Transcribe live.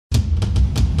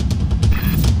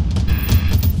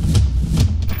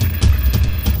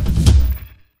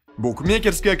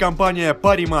Букмекерская компания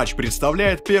Parimatch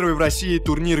представляет первый в России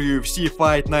турнир UFC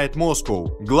Fight Night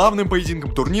Moscow. Главным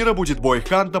поединком турнира будет бой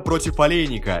Ханта против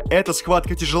Олейника. Это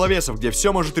схватка тяжеловесов, где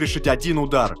все может решить один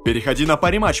удар. Переходи на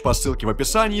Parimatch по ссылке в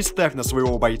описании, ставь на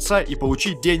своего бойца и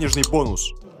получи денежный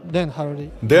бонус. Дэн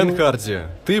Харди. Дэн Харди,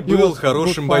 ты был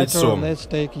хорошим бойцом.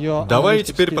 Давай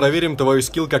теперь проверим твою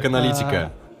скилл как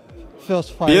аналитика.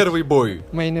 Первый бой.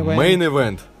 Main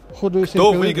event.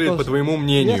 Кто выиграет, по твоему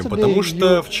мнению? Потому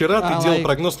что вчера ты делал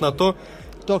прогноз на то,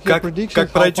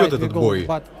 как пройдет этот бой.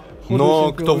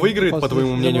 Но кто выиграет, по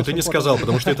твоему мнению, ты не сказал,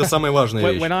 потому что это самая важная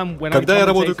вещь. Когда я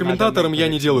работаю комментатором, я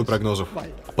не делаю прогнозов.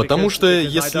 Потому что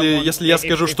если я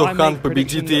скажу, что Хант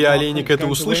победит и Олейник это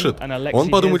услышит, он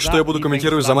подумает, что я буду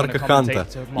комментировать за Марка Ханта.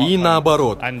 И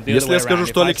наоборот. Если я скажу,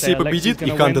 что Алексей победит и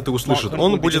Хант это услышит,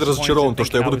 он будет разочарован, то,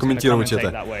 что я буду комментировать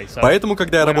это. Поэтому,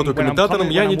 когда я работаю комментатором,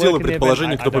 я не делаю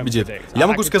предположений, кто победит. Я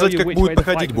могу сказать, как будет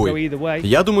проходить бой.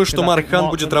 Я думаю, что Марк Хант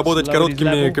будет работать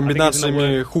короткими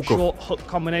комбинациями хуков.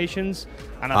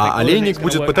 А Олейник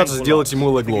будет пытаться сделать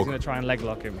ему леглок.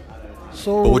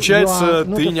 Получается,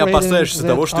 ты не опасаешься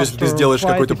того, что если ты сделаешь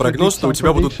какой-то прогноз, то у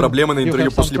тебя будут проблемы на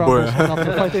интервью после боя.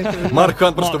 Марк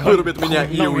Хан просто вырубит меня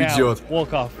и уйдет.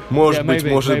 Может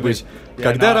быть.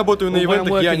 Когда я работаю на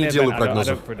ивентах, я не делаю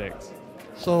прогнозов.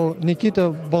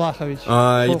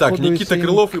 Итак, Никита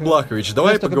Крылов и Блахович.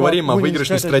 Давай поговорим о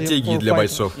выигрышной стратегии для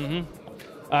бойцов.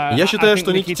 Я считаю,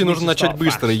 что Никите нужно начать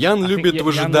быстро. Ян любит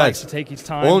выжидать.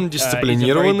 Он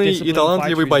дисциплинированный и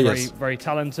талантливый боец.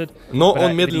 Но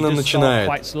он медленно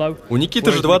начинает. У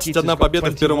Никиты же 21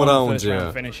 победа в первом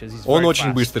раунде. Он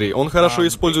очень быстрый. Он хорошо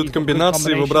использует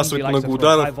комбинации, выбрасывает много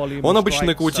ударов. Он обычно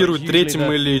нокаутирует третьим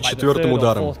или четвертым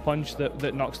ударом.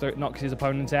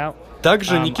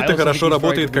 Также Никита хорошо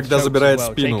работает, когда забирает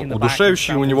спину.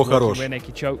 Удушающий у него хорош.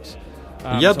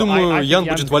 Я думаю, Ян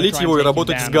будет валить его и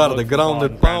работать с гарда,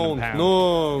 grounded pound,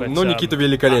 но Никита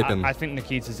великолепен.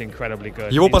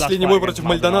 Его последний бой против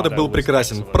Мальдонадо был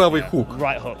прекрасен. Правый хук.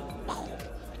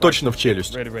 Точно в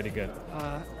челюсть.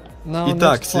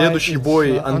 Итак, следующий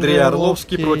бой Андрей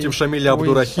Орловский против Шамиля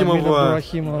Абдурахимова.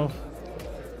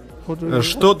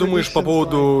 Что думаешь по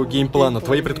поводу геймплана?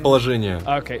 Твои предположения?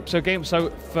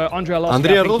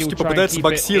 Андрей Орловский попытается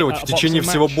боксировать в течение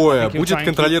всего боя, будет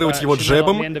контролировать его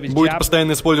джебом, будет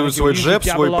постоянно использовать свой джеб,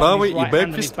 свой правый и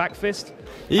бэкфист.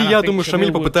 И я думаю,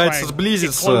 Шамиль попытается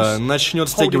сблизиться, начнет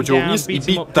стягивать его вниз и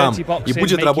бить там, и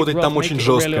будет работать там очень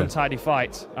жестко.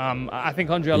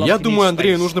 Я думаю,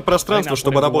 Андрею нужно пространство,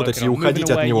 чтобы работать и уходить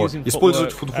от него,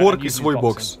 использовать футворк и свой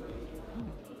бокс.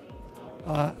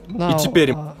 И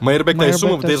теперь Майербек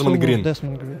Тайсумов, Дезмонд Грин.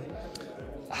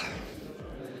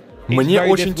 Мне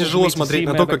очень тяжело смотреть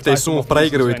на то, как Тайсумов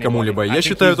проигрывает кому-либо. Я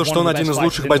считаю, что он один из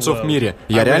лучших бойцов в мире.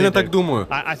 Я реально так думаю.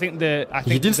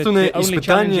 Единственное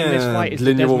испытание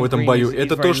для него в этом бою —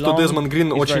 это то, что Дезмонд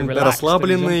Грин очень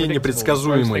расслабленный и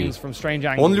непредсказуемый.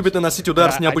 Он любит наносить удар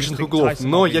с необычных углов,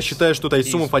 но я считаю, что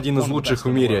Тайсумов один из лучших в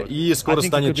мире и скоро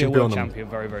станет чемпионом.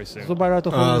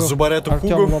 Зубайра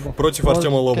Тухугова против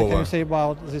Артема Лобова.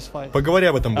 Поговори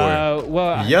об этом бое.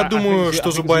 Я думаю,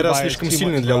 что Зубайра слишком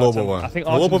сильный для Лобова.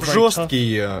 Лобов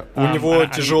жесткий, у него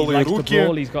тяжелые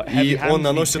руки, и он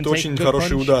наносит очень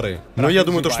хорошие удары. Но я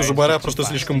думаю, что Зубайра просто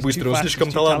слишком быстрый, он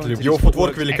слишком талантлив, его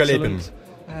футворк великолепен.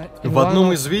 В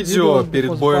одном из видео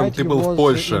перед боем ты был в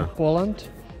Польше,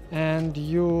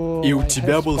 и у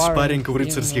тебя был спарринг в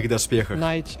рыцарских доспехах.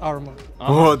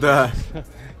 О, да.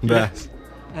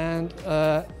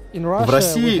 В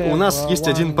России у нас есть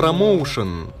один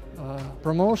промоушен,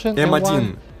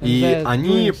 М1, и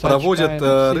они проводят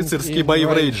рыцарские бои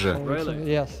в рейдже.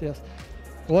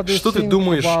 Что ты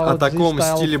думаешь о таком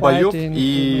стиле боев?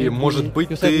 И, может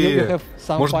быть, ты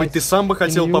сам бы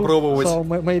хотел попробовать?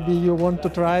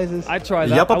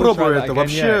 Я попробую это.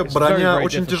 Вообще, броня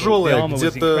очень тяжелая,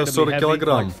 где-то 40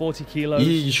 килограмм. И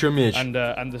еще меч.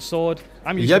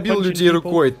 Я бил людей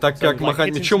рукой, так как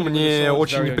махать мечом мне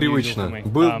очень непривычно.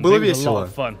 Было весело.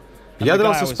 Я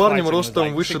дрался с парнем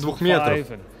ростом выше 2 метров.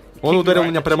 Он ударил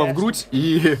меня прямо в грудь,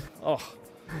 и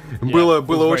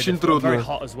было очень трудно.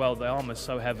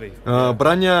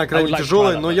 Броня крайне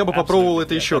тяжелая, но я бы попробовал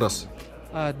это еще раз.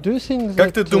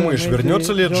 Как ты думаешь,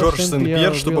 вернется ли Джордж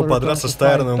Сен-Пьер, чтобы подраться с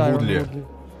Тайроном Вудли?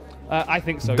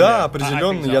 Да,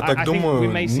 определенно, я так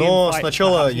думаю, но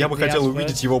сначала я бы хотел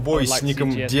увидеть его бой с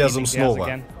Ником Диазом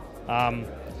снова.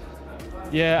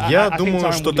 Я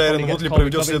думаю, что Тайрон Вудли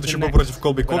проведет следующий бой против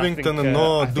Колби Ковингтона,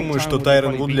 но думаю, что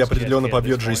Тайрон Вудли определенно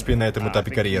побьет GSP на этом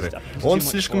этапе карьеры. Он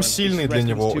слишком сильный для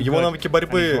него, его навыки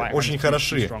борьбы очень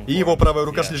хороши, и его правая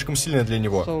рука слишком сильная для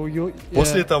него.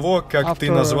 После того, как ты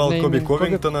назвал Колби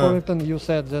Ковингтона,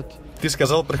 ты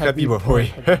сказал про Хабиба,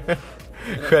 ой.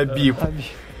 Хабиб.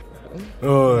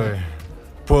 Ой.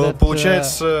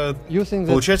 Получается,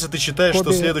 ты считаешь,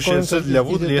 что следующая цель для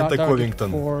Вудли — это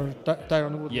Ковингтон?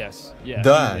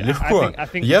 Да, легко.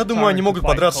 Я думаю, они могут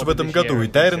подраться в этом году, и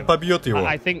Тайрон побьет его.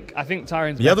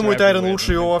 Я думаю, Тайрон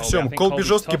лучше его во всем. Колби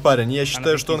жесткий парень, и я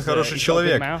считаю, что он хороший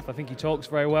человек.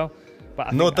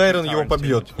 Но Тайрон его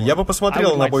побьет. Я бы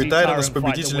посмотрел на бой Тайрона с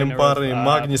победителем пары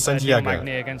Магни-Сантьяго.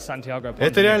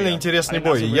 Это реально интересный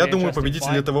бой, и я думаю,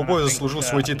 победитель этого боя заслужил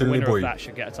свой титульный бой.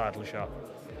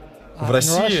 В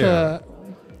России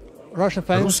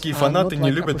русские фанаты не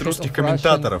любят русских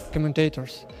комментаторов.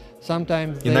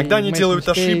 Иногда они делают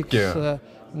ошибки,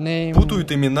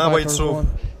 путают имена бойцов.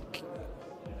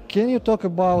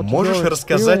 Можешь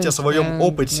рассказать о своем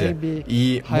опыте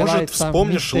и, может,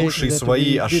 вспомнишь лучшие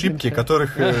свои ошибки,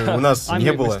 которых у нас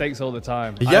не было?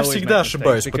 Я всегда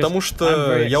ошибаюсь, потому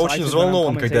что я очень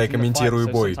взволнован, когда я комментирую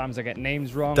бой.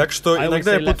 Так что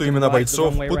иногда я путаю имена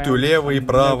бойцов, путаю лево и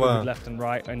право.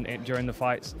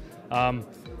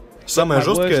 Самое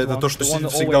жесткое, это то, что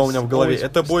сидит всегда у меня в голове,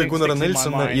 это бой Гуннара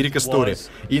Нельсона и Рика Стори.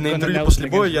 И на интервью после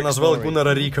боя я назвал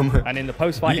Гуннара Риком.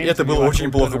 И это было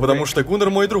очень плохо, потому что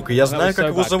Гуннар мой друг, и я знаю, как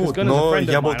его зовут, но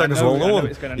я был так взволнован,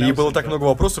 и было так много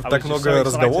вопросов, так много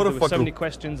разговоров вокруг.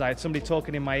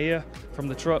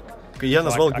 Я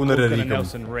назвал Гуннара Риком.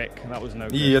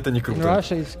 И это не круто.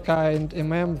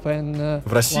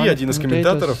 В России один из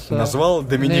комментаторов назвал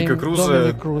Доминика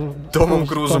Круза Томом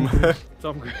Крузом.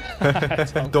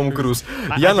 Том Круз.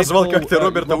 Я назвал как-то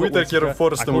Роберта Уитакера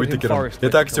Форестом Уитакером.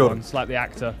 Это актер.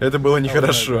 Это было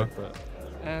нехорошо.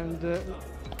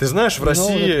 Ты знаешь, в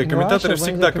России комментаторы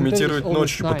всегда комментируют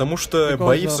ночью, потому что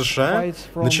бои в США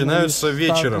начинаются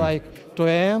вечером.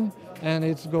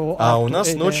 А у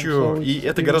нас ночью, и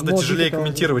это гораздо тяжелее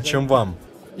комментировать, чем вам.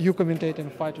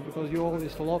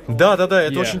 Да,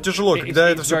 это очень тяжело, когда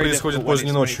это все происходит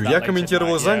поздней ночью. Я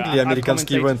комментировал из Англии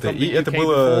американские ивенты, и это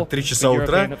было 3 часа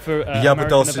утра. Я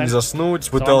пытался не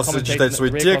заснуть, пытался читать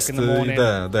свой текст, и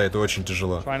да, это очень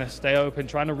тяжело.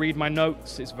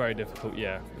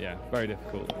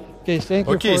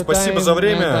 Окей, спасибо за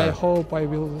время.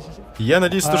 Я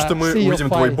надеюсь, что мы увидим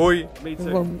твой бой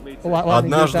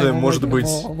однажды, может быть,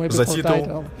 за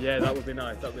титул.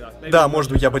 Да,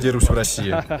 может быть, я подерусь в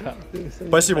России.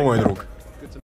 Спасибо, мой друг.